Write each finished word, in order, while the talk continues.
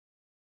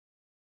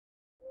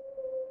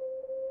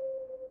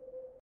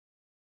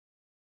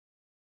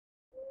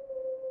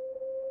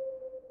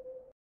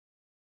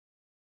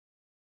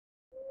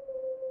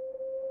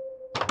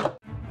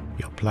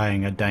You're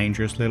playing a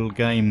dangerous little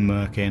game,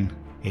 Merkin.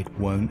 It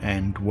won't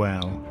end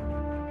well.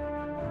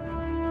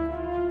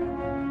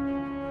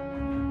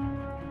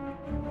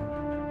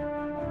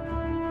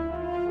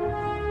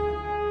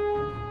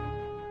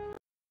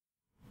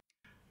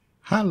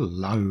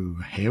 Hello,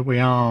 here we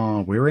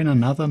are. We're in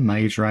another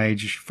Mage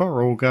Rage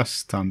for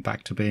August. I'm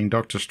back to being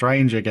Dr.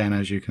 Strange again,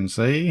 as you can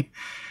see.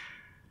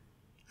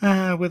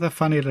 With a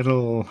funny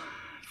little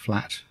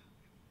flat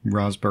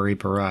raspberry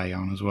beret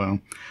on as well.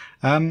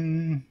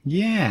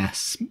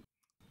 Yes.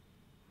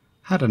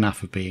 Had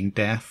enough of being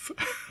deaf.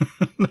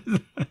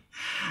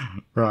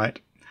 Right.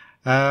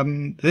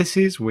 This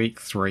is week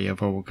 3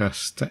 of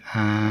August,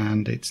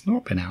 and it's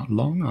not been out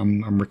long.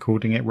 I'm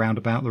recording it round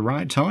about the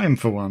right time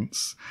for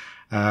once.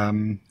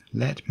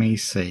 Let me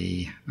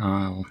see.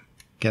 I'll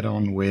get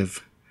on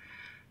with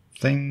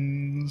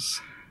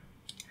things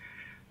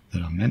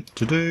that I'm meant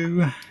to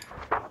do.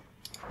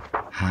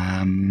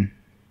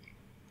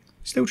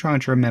 Still trying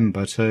to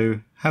remember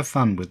to have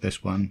fun with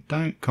this one.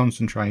 Don't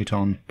concentrate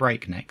on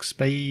breakneck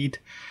speed.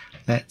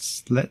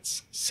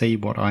 Let's see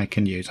what I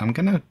can use. I'm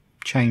going to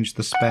change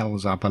the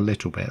spells up a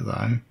little bit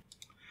though.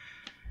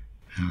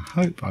 I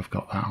hope I've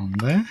got that on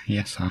there.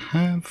 Yes, I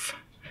have.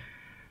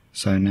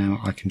 So now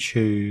I can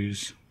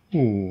choose...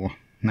 Ooh,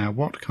 now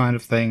what kind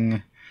of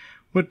thing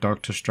would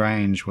Dr.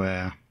 Strange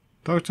wear?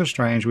 Dr.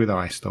 Strange with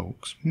eye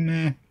stalks.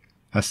 Meh.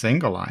 A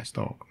single eye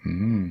stalk.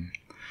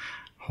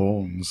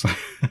 Horns.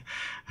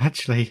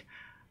 Actually,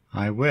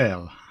 I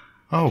will.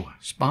 Oh,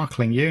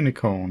 sparkling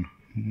unicorn.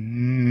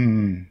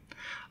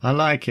 I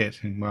like it.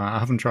 Well, I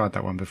haven't tried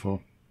that one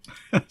before.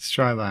 Let's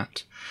try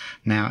that.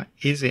 Now,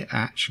 is it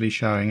actually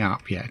showing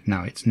up yet?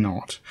 No, it's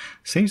not.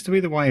 Seems to be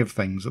the way of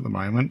things at the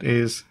moment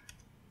is...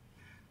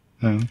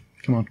 Oh,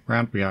 come on,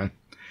 round we go.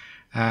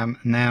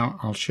 Now,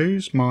 I'll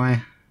choose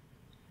my...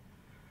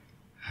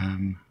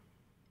 Here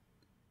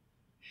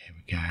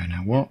we go.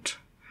 Now, what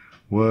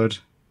would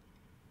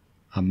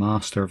a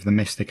master of the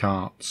mystic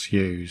arts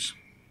use?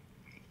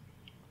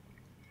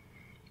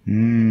 So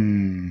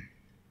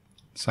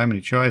many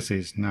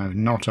choices. No,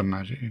 not a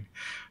magic.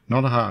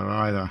 Not a hoe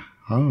either.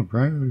 Oh,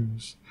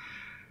 rose.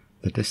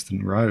 The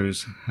distant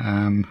rose.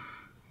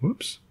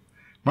 Whoops.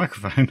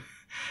 Microphone.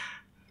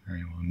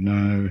 Very well.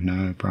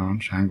 No.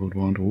 Branch, angled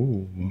wand.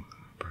 Ooh.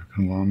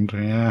 Broken wand.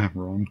 Yeah,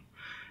 wrong.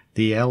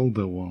 The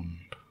elder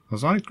wand. A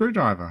sonic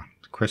screwdriver.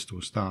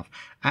 Crystal staff.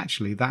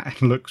 Actually, that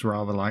looks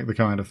rather like the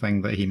kind of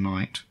thing that he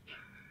might.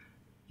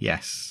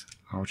 Yes.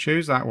 I'll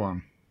choose that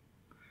one.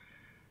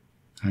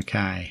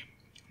 Okay.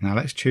 Now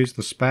let's choose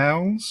the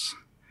spells.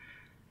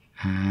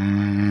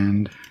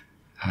 And...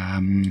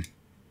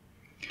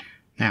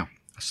 now,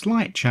 a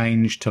slight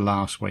change to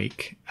last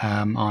week.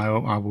 I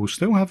will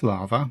still have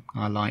lava.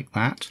 I like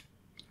that.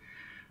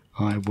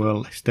 I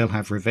will still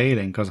have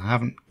revealing because I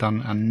haven't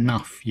done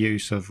enough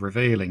use of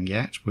revealing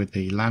yet with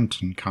the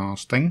lantern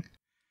casting.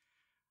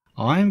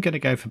 I'm going to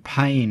go for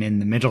pain in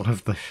the middle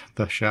of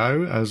the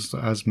show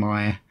as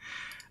my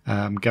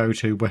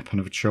go-to weapon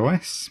of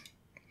choice.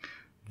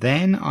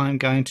 Then I'm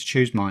going to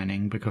choose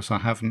mining because I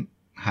haven't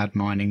had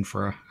mining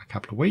for a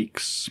couple of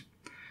weeks.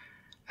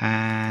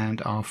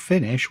 And I'll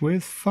finish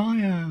with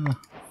fire.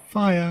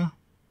 Fire.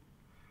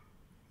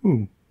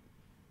 Ooh,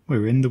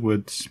 we're in the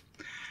woods.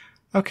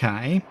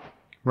 Okay,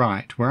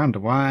 right, we're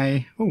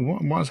underway. Oh,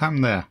 what's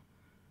happened there?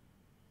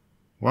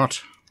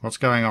 What's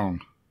going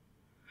on?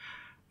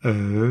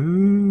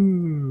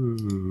 Oh,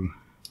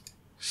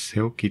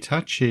 silky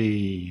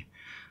touchy.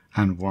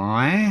 And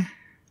why?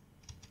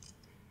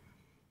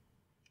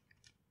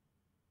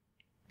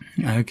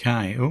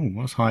 Okay, oh,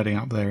 what's hiding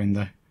up there in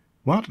the...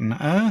 What on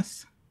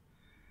earth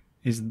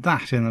is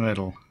that in the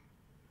middle?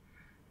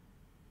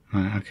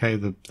 Right, okay,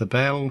 the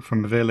bell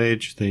from a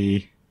village,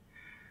 a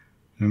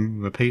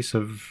piece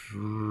of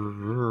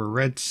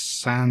red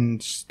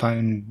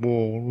sandstone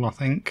wall, I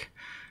think.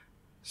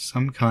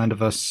 Some kind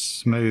of a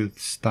smooth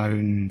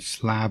stone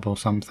slab or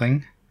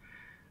something.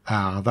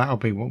 Ah, that'll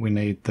be what we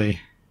need the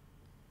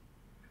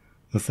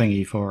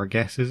thingy for, I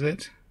guess, is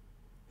it?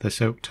 The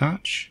silk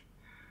touch?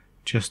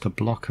 Just a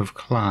block of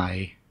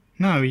clay.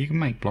 No, you can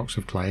make blocks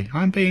of clay.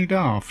 I'm being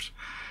daft.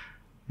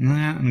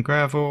 That and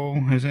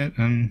gravel, is it?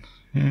 And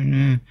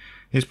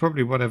it's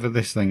probably whatever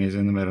this thing is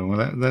in the middle.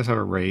 Well, let's have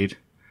a read.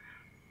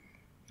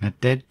 A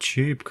dead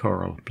tube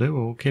coral, blue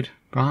orchid.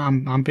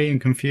 I'm being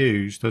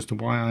confused as to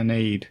why I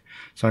need.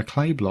 So a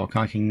clay block,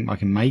 I can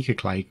make a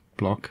clay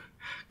block.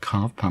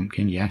 Carved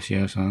pumpkin, yes.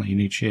 You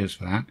need shears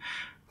for that.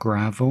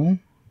 Gravel,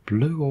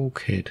 blue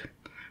orchid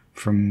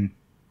from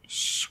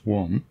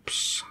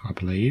swamps, I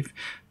believe.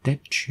 Dead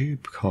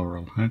tube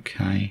coral.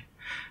 Okay.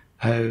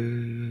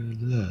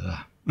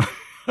 Oh,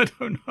 I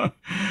don't know.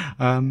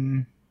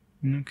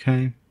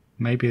 Okay.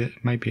 Maybe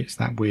it's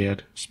that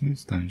weird. Smooth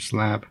stone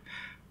slab,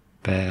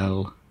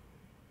 bell,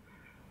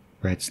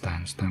 red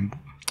sandstone.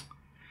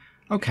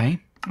 Okay.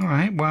 All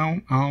right.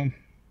 Well, I'm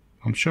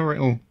sure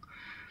it'll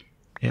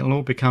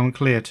all become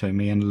clear to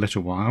me in a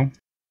little while.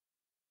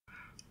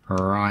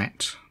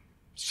 Right.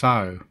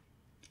 So,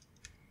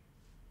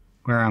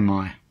 where am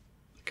I?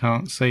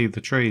 Can't see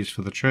the trees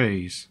for the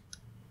trees.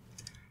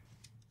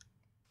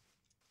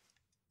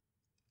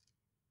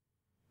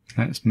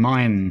 Let's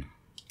mine.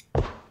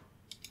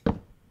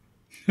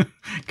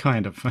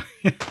 Kind of.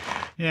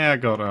 Yeah, I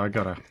got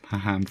a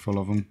handful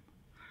of them.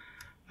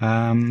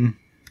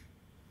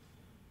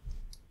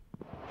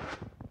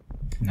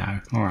 No.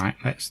 All right.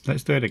 Let's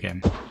do it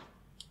again.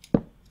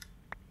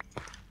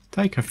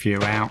 Take a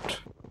few out,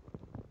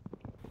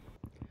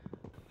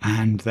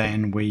 and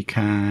then we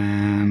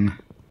can.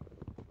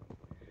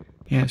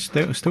 Yeah,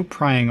 still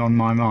preying on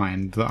my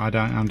mind that I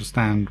don't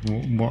understand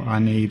what I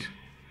need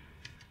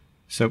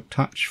Silk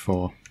Touch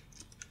for.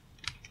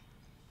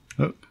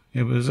 Look,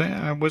 was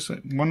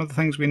one of the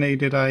things we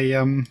needed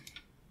a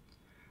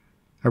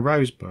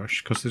rose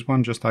bush, because there's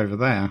one just over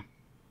there.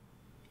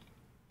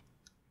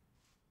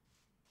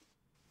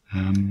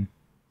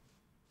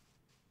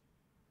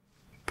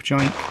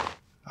 Joink.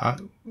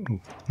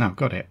 No,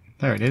 got it.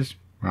 There it is.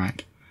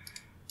 Right.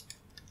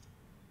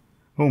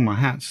 Oh, my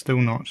hat's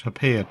still not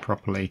appeared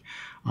properly.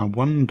 I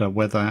wonder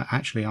whether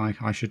actually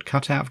I should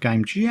cut out of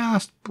game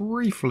just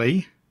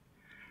briefly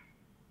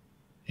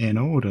in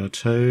order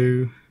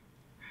to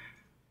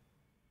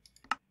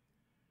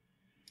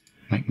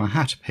make my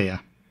hat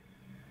appear.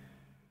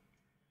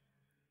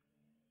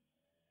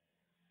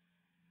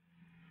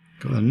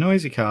 Got the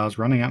noisy cars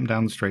running up and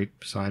down the street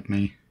beside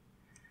me.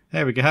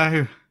 There we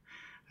go.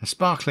 A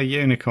sparkly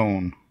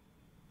unicorn.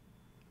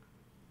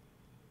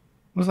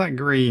 What's that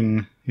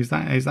green? Is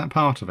that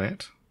part of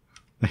it?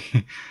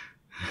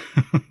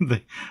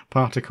 The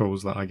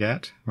particles that I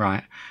get.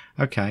 Right.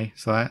 Okay,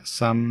 so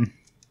that's I've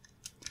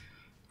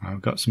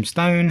got some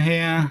stone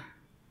here.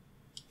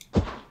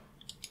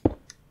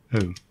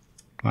 Ooh.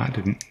 That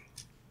didn't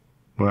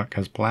work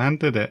as planned,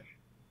 did it?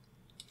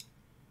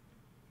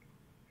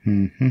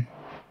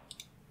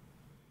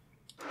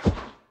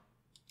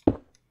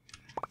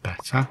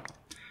 Better.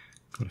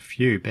 Got a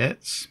few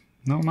bits.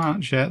 Not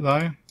much yet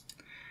though.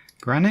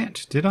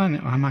 Granite?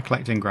 Am I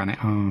collecting granite?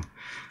 Oh,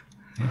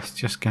 it's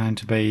just going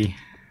to be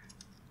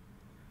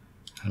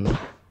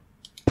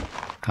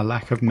a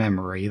lack of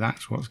memory.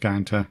 That's what's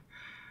going to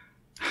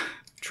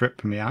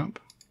trip me up.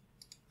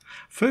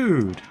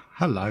 Food!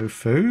 Hello,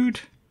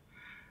 food!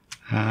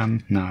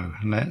 No,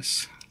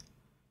 let's...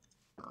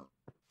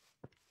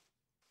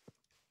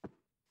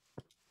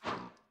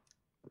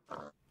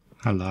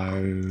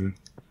 Hello,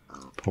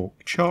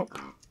 pork chop.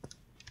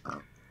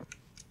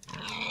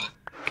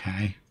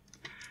 Okay.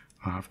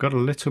 I've got a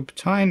little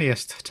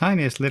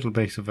tiniest little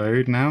piece of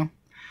food now.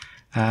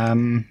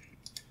 Oh,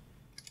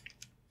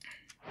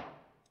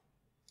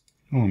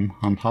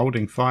 I'm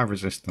holding fire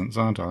resistance,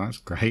 aren't I? That's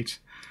great.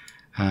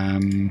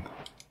 I'm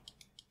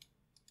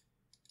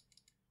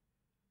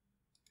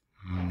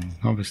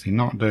obviously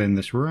not doing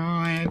this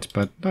right,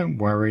 but don't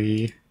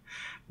worry.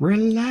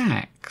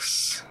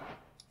 Relax.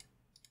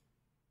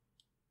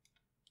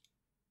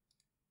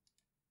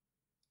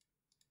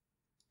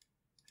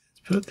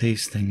 Let's put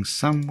these things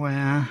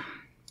somewhere.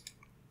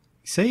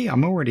 See,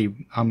 I'm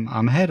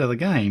ahead of the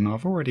game.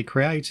 I've already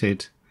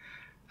created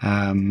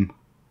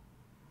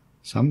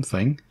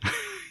something.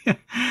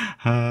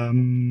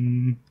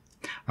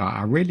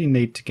 I really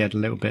need to get a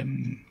little bit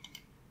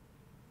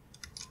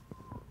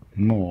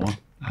more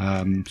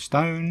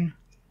stone.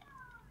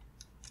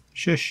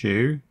 Shush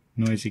you,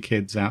 noisy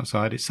kids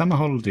outside. It's summer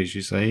holidays,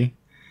 you see.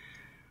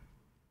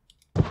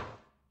 Oh,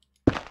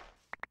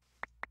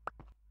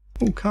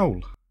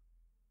 coal.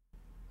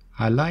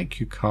 I like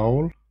you,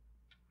 coal.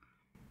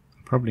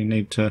 Probably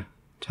need to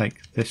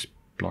take this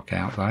block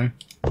out though.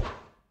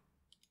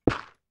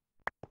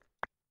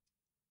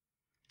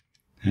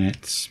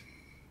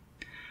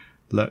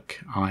 Look,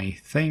 I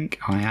think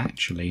I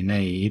actually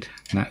need,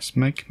 let's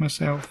make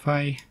myself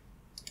a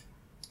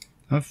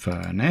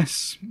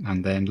furnace,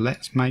 and then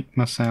let's make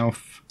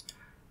myself,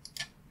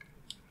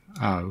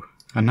 oh,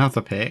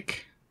 another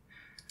pick.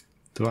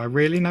 Do I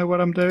really know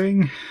what I'm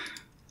doing?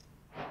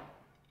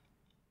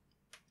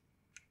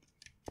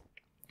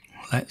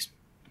 Let's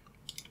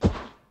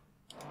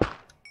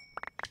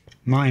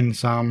mine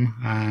some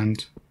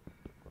and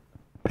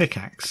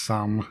pickaxe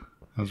some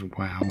as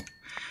well.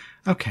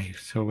 Okay,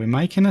 so we're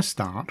making a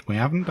start. We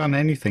haven't done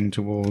anything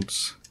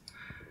towards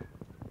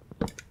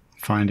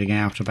finding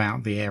out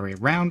about the area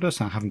around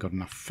us. I haven't got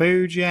enough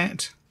food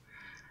yet.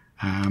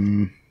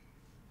 Okay,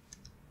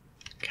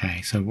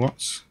 so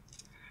what's...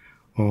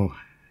 Oh,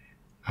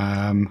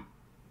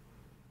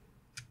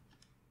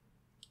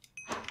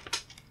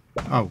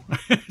 oh,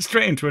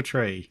 straight into a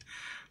tree.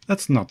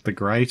 That's not the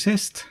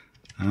greatest.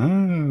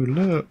 Oh,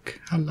 look.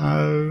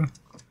 Hello.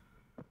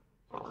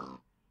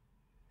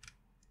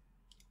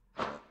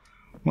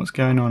 What's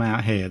going on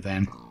out here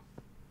then?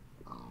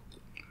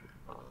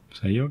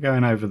 So you're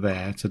going over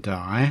there to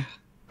die.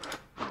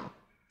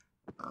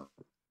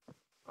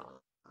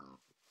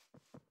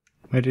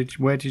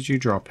 Where did you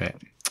drop it?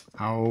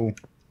 Oh.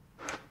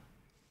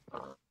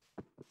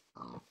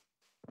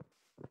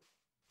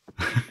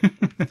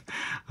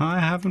 I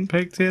haven't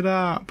picked it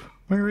up.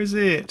 Where is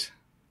it?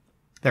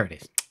 There it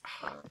is.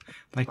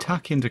 They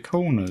tuck into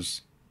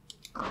corners.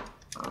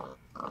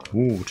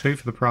 Ooh, 2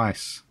 for the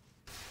price.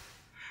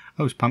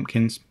 Oh, it's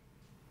pumpkins.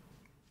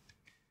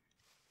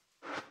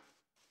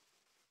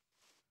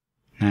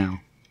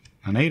 Now,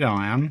 I need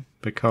iron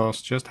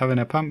because just having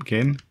a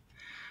pumpkin,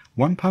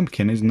 one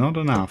pumpkin is not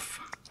enough.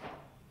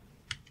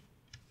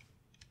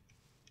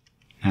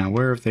 Now,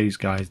 where have these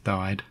guys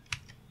died?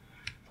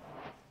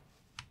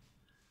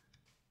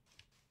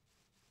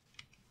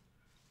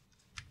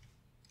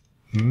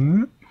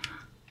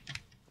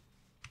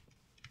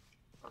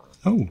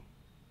 Oh.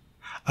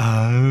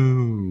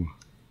 Oh.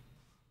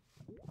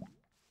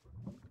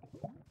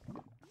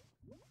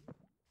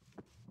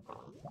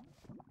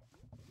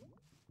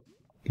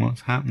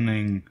 What's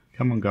happening?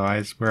 Come on,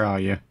 guys. Where are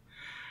you?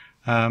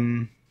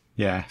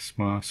 Yes.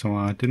 Well, so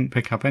I didn't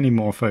pick up any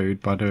more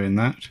food by doing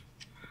that.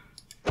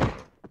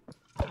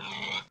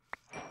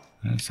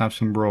 Let's have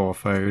some raw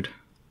food.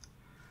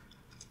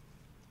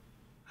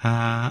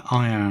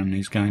 Iron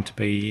is going to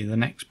be the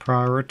next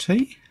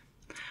priority.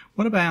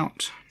 What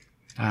about...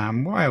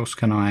 what else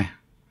can I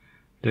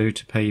do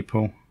to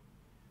people?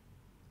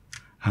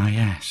 Ah,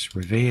 yes.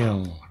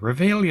 Reveal.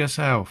 Reveal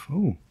yourself.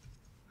 Ooh.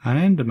 An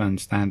Enderman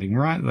standing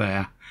right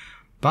there.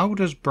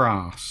 Bold as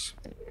brass.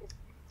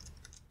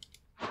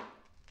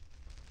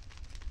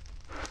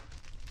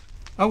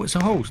 Oh, it's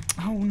a horse.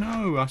 Oh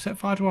no, I set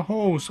fire to a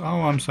horse.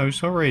 Oh, I'm so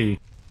sorry.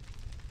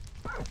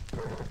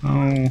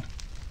 Oh.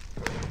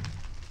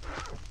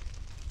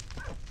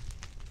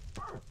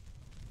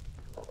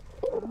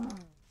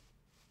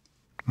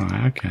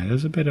 Right, okay,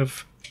 there's a bit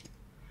of...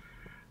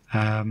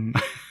 Oh,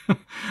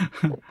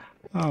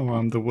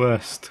 I'm the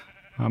worst.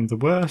 I'm the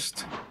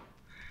worst.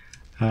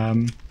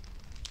 Oh,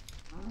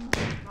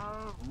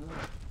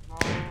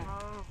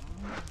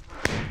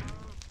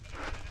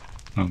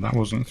 that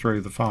wasn't through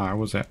the fire,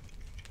 was it?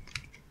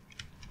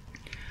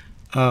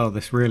 Oh,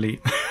 this really...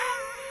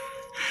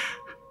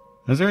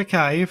 Is there a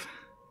cave?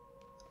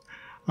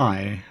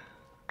 Aye.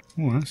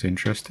 Oh, that's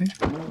interesting.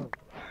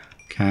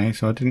 Okay,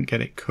 so I didn't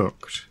get it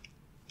cooked.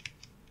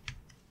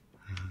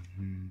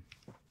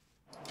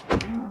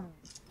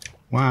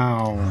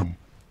 Wow.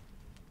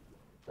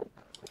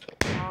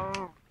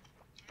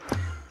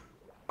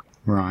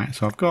 Right,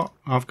 so I've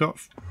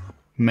got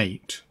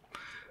meat,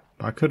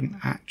 but I couldn't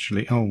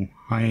actually. Oh,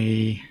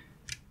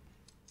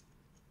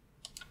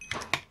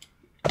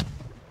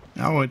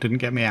 it didn't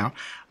get me out.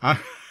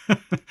 I've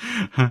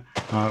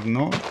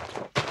not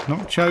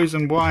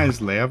chosen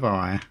wisely, have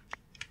I?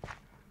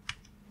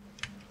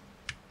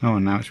 Oh,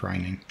 and now it's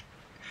raining.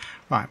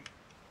 Right.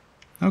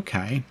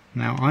 Okay.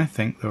 Now I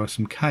think there are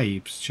some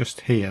caves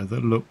just here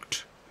that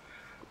looked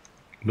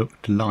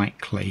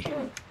likely.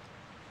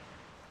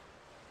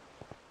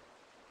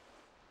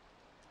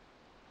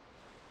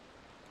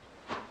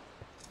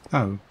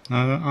 Oh,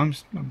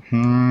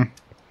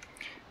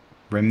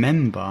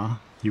 remember,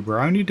 you were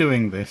only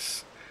doing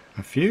this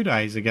a few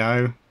days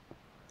ago,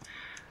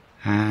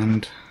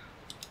 and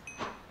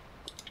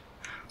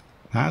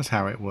that's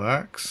how it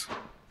works.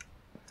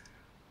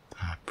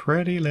 A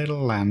pretty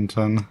little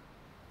lantern.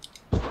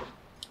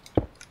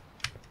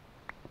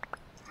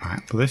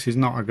 Right, but this is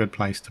not a good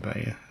place to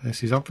be.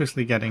 This is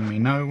obviously getting me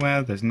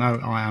nowhere. There's no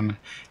iron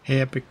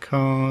here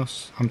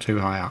because I'm too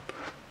high up.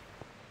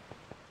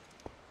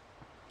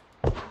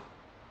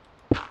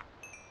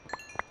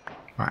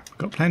 Right, I've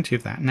got plenty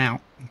of that.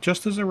 Now,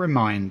 just as a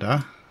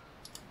reminder,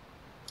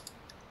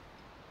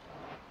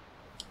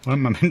 what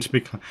am I meant to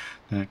be?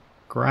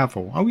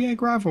 Gravel. Oh yeah,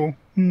 gravel.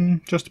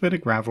 Just a bit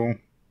of gravel.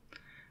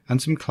 And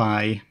some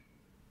clay.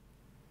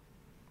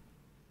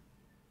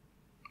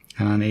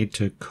 And I need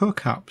to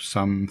cook up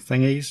some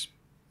thingies,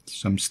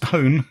 some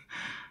stone,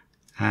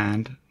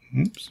 and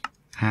oops,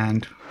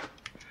 and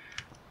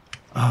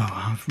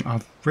oh,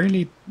 I've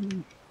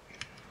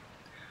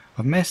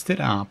messed it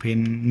up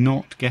in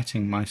not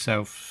getting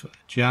myself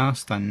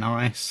just a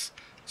nice,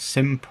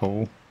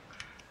 simple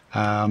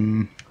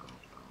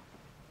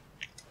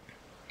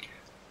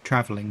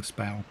travelling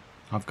spell.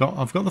 I've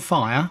got the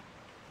fire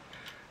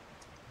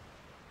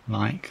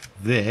like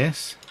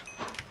this.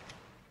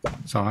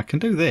 So I can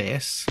do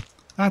this,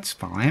 that's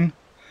fine,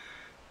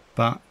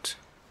 but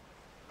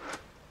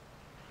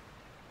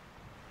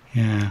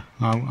yeah,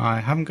 I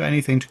haven't got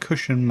anything to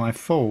cushion my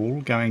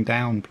fall going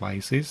down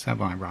places,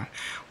 have I? Right,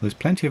 well, there's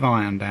plenty of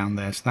iron down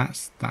there, so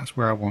that's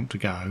where I want to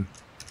go.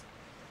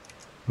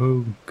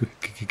 Oh,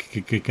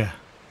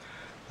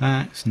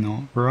 that's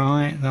not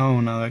right. Oh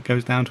no, that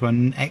goes down to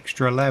an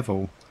extra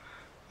level.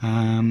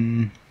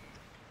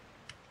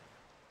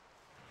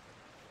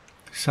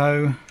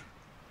 So...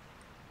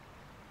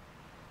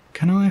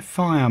 Can I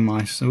fire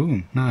my...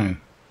 Ooh, no.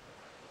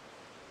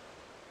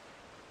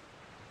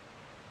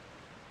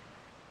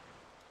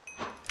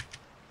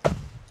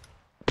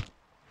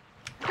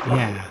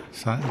 Yeah,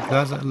 so it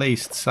does at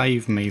least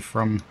save me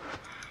from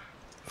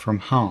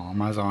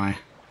harm as I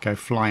go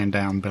flying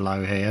down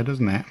below here,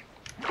 doesn't it?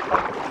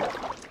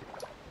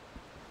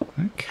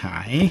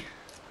 Okay.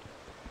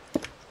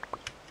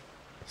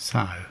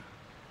 So.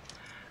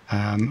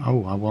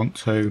 Oh, I want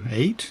to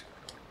eat.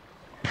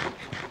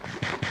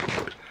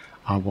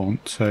 I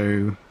want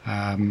to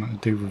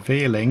do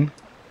revealing.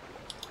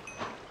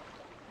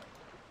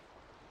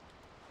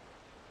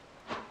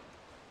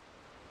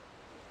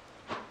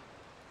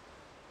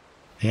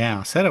 Yeah,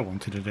 I said I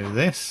wanted to do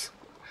this.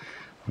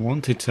 I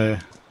wanted to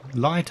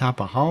light up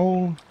a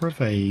whole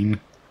ravine.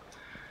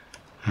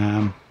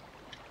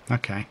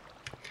 Okay.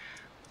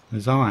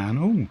 There's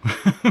iron.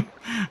 Oh,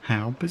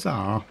 how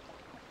bizarre.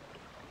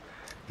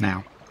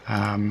 Now,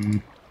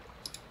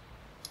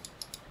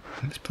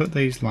 let's put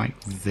these like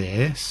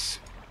this.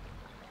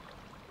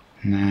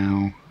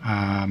 Now,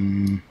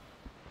 let's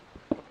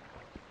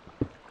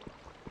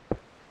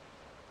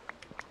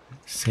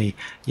see.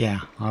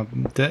 Yeah,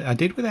 I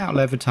did without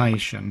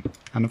levitation.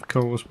 And of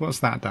course, what's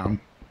that done?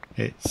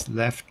 It's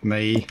left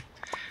me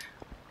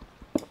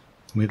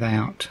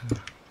without...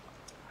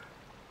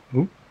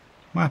 Oh,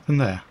 what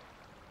happened there?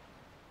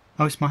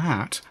 Oh, it's my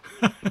hat.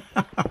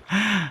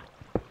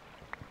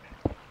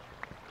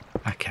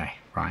 Okay,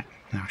 right.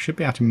 Now I should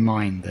be able to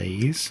mine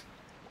these.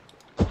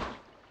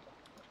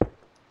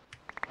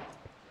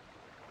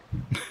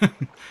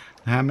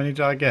 How many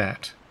did I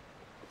get?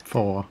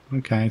 4.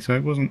 Okay, so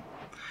it wasn't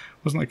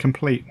a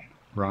complete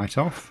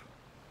write-off.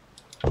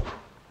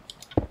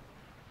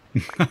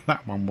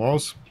 That one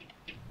was.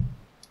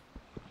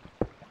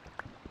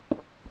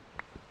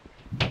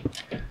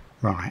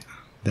 Right,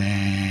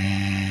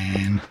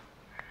 then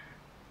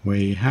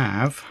we've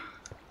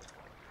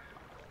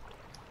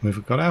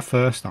got our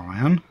first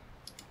iron.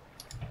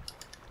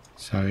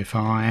 So if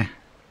I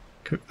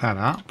cook that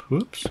up,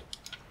 whoops,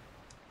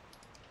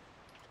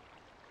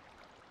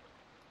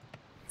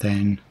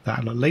 then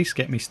that'll at least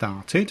get me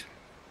started.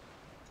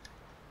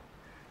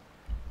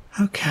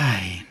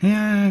 Okay,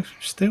 yeah,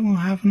 still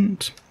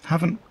haven't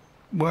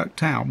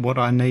worked out what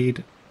I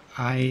need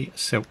a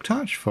silk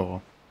touch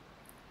for.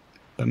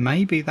 But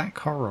maybe that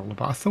coral,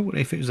 but I thought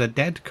if it was a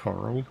dead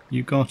coral,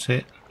 you got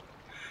it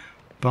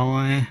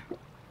by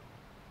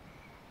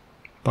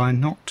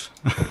not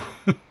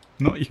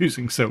not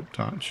using silk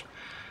touch.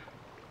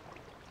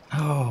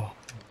 Oh,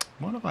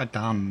 what have I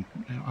done?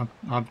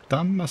 I've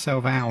done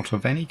myself out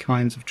of any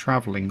kinds of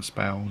travelling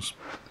spells.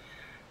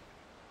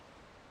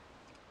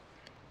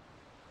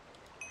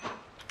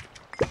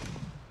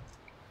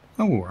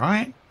 All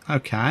right,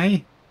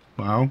 okay,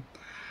 well,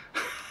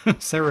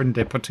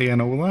 serendipity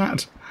and all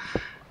that.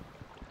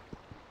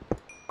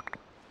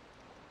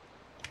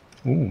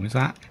 Oh, is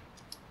that?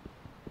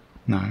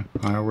 No,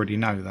 I already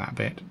know that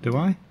bit. Do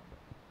I?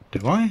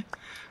 Do I?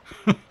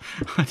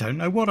 I don't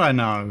know what I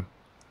know.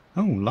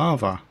 Oh,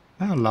 lava.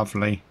 How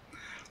lovely.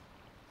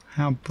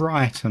 How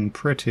bright and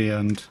pretty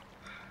and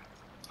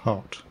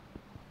hot.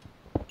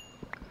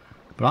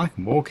 But I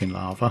can walk in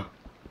lava.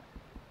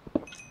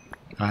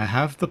 I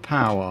have the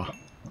power.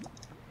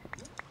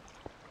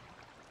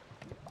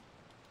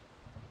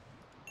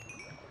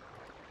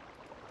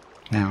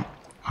 Now,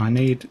 I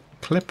need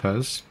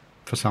clippers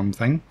for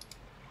something.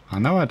 I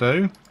know I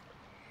do.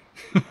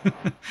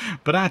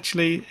 But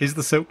actually, is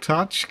the silk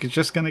touch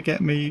just going to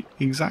get me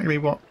exactly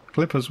what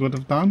clippers would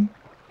have done?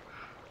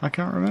 I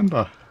can't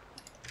remember.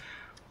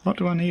 What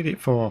do I need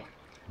it for?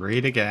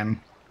 Read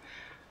again.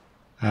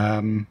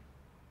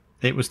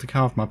 It was to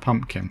carve my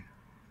pumpkin.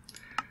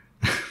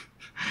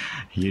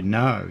 You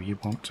know you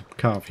want to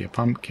carve your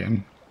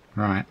pumpkin.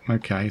 Right,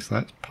 okay, so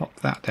let's pop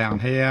that down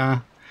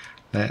here.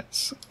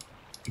 Let's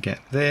get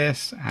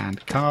this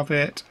and carve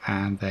it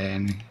and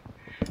then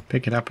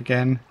pick it up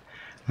again.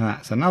 And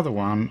that's another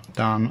one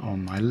done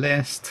on my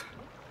list.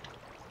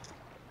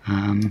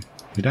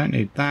 We don't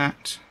need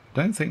that.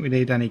 Don't think we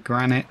need any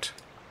granite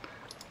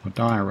or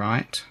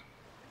diorite.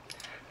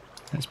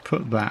 Let's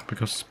put that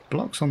because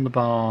blocks on the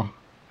bar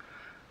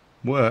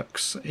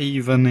works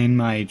even in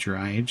Mage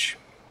Rage.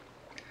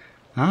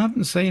 I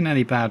haven't seen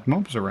any bad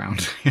mobs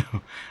around here.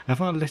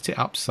 Have I lit it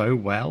up so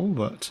well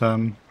that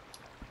ow!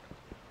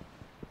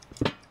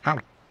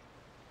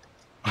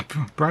 I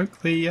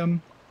broke the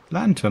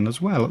lantern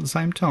as well at the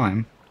same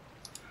time.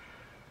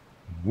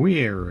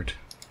 Weird.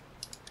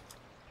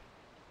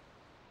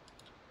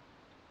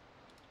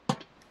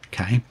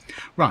 Okay,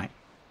 right.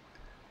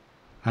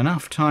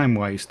 Enough time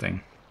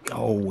wasting.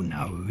 Oh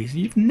no,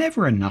 you've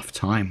never enough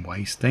time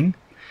wasting.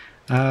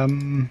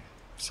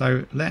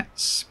 So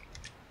let's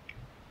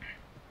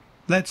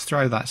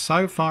throw that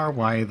so far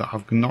away that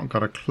I've not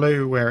got a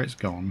clue where it's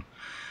gone.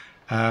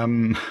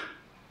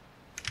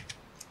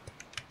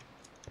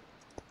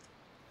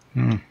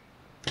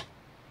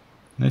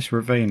 This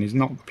ravine is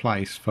not the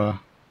place for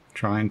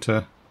trying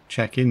to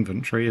check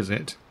inventory, is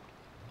it?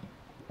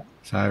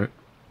 So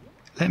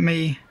let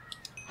me...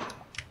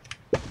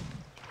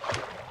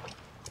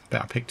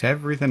 Bet I picked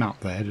everything up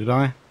there, did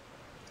I?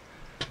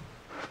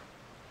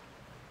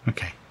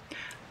 Okay.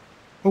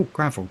 Oh,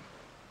 gravel.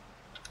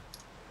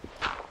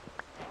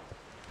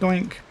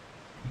 Doink.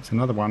 That's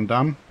another one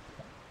done.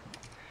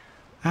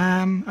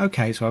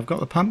 Okay, so I've got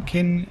the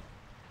pumpkin,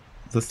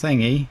 the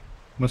thingy,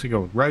 what's it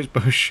called?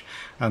 Rosebush,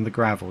 and the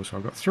gravel. So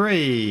I've got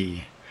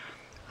 3.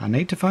 I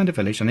need to find a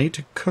village. I need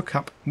to cook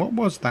up... What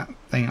was that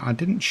thing? I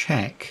didn't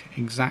check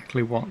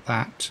exactly what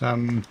that...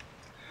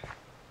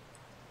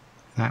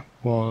 that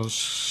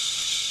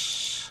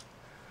was...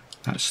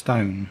 That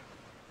stone.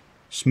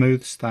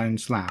 Smooth stone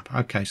slab.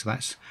 Okay, so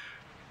that's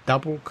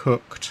double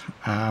cooked...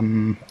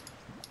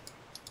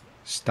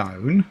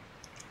 stone.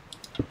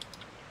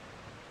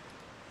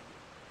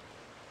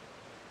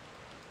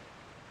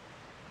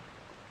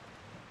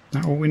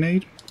 That all we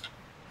need?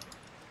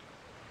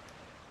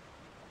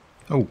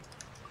 Oh,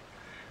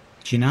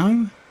 do you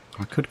know?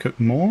 I could cook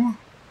more.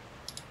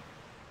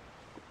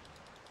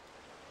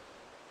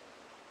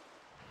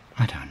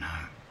 I don't know.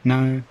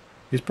 No,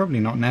 it's probably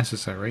not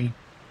necessary.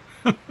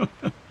 I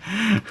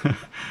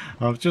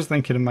was just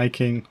thinking of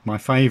making my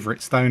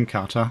favourite stone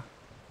cutter,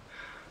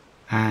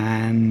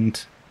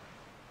 and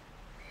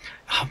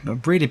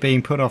I'm really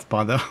being put off by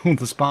all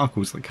the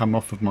sparkles that come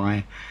off of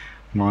my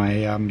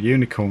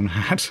unicorn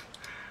hat.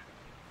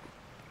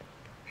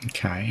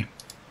 Okay,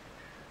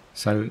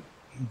 so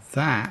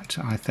that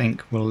I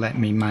think will let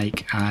me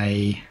make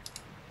a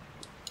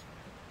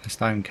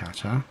stone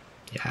cutter.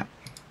 Yeah,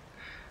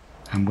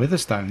 and with a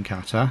stone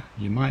cutter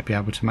you might be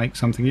able to make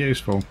something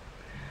useful.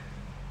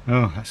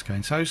 Oh, that's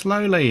going so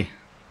slowly.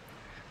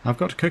 I've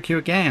got to cook you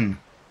again.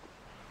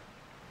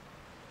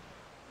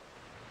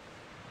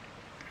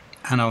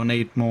 And I'll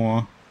need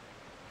more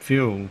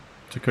fuel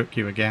to cook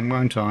you again,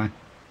 won't I?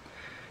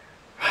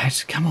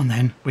 Right, come on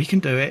then. We can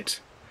do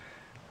it.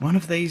 One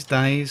of these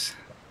days.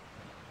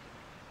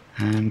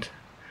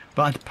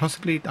 But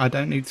possibly I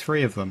don't need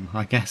 3 of them.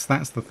 I guess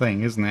that's the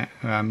thing, isn't it?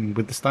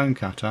 With the stone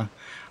cutter,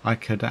 I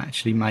could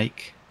actually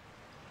make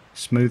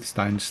smooth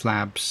stone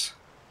slabs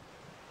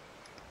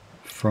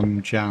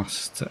from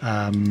just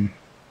one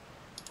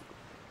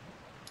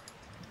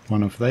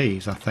of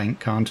these, I think,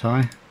 can't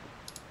I?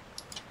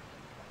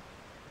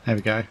 There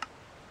we go.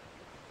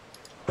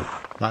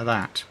 Like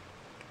that.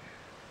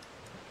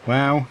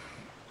 Well,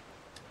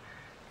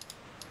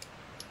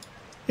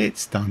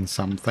 it's done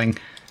something.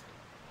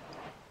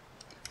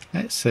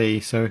 Let's see,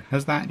 so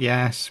has that?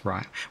 Yes,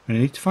 right. We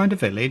need to find a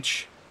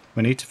village.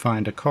 We need to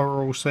find a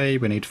coral sea.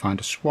 We need to find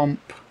a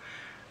swamp.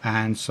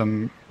 And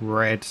some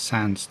red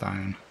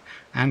sandstone.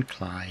 And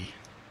clay.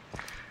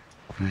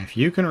 Now, if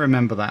you can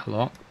remember that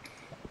lot,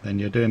 then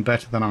you're doing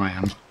better than I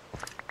am.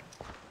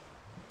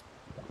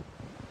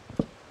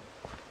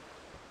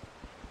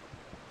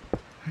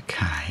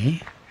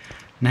 Okay.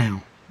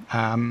 Now,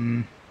 how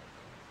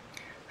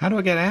do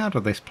I get out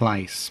of this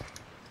place?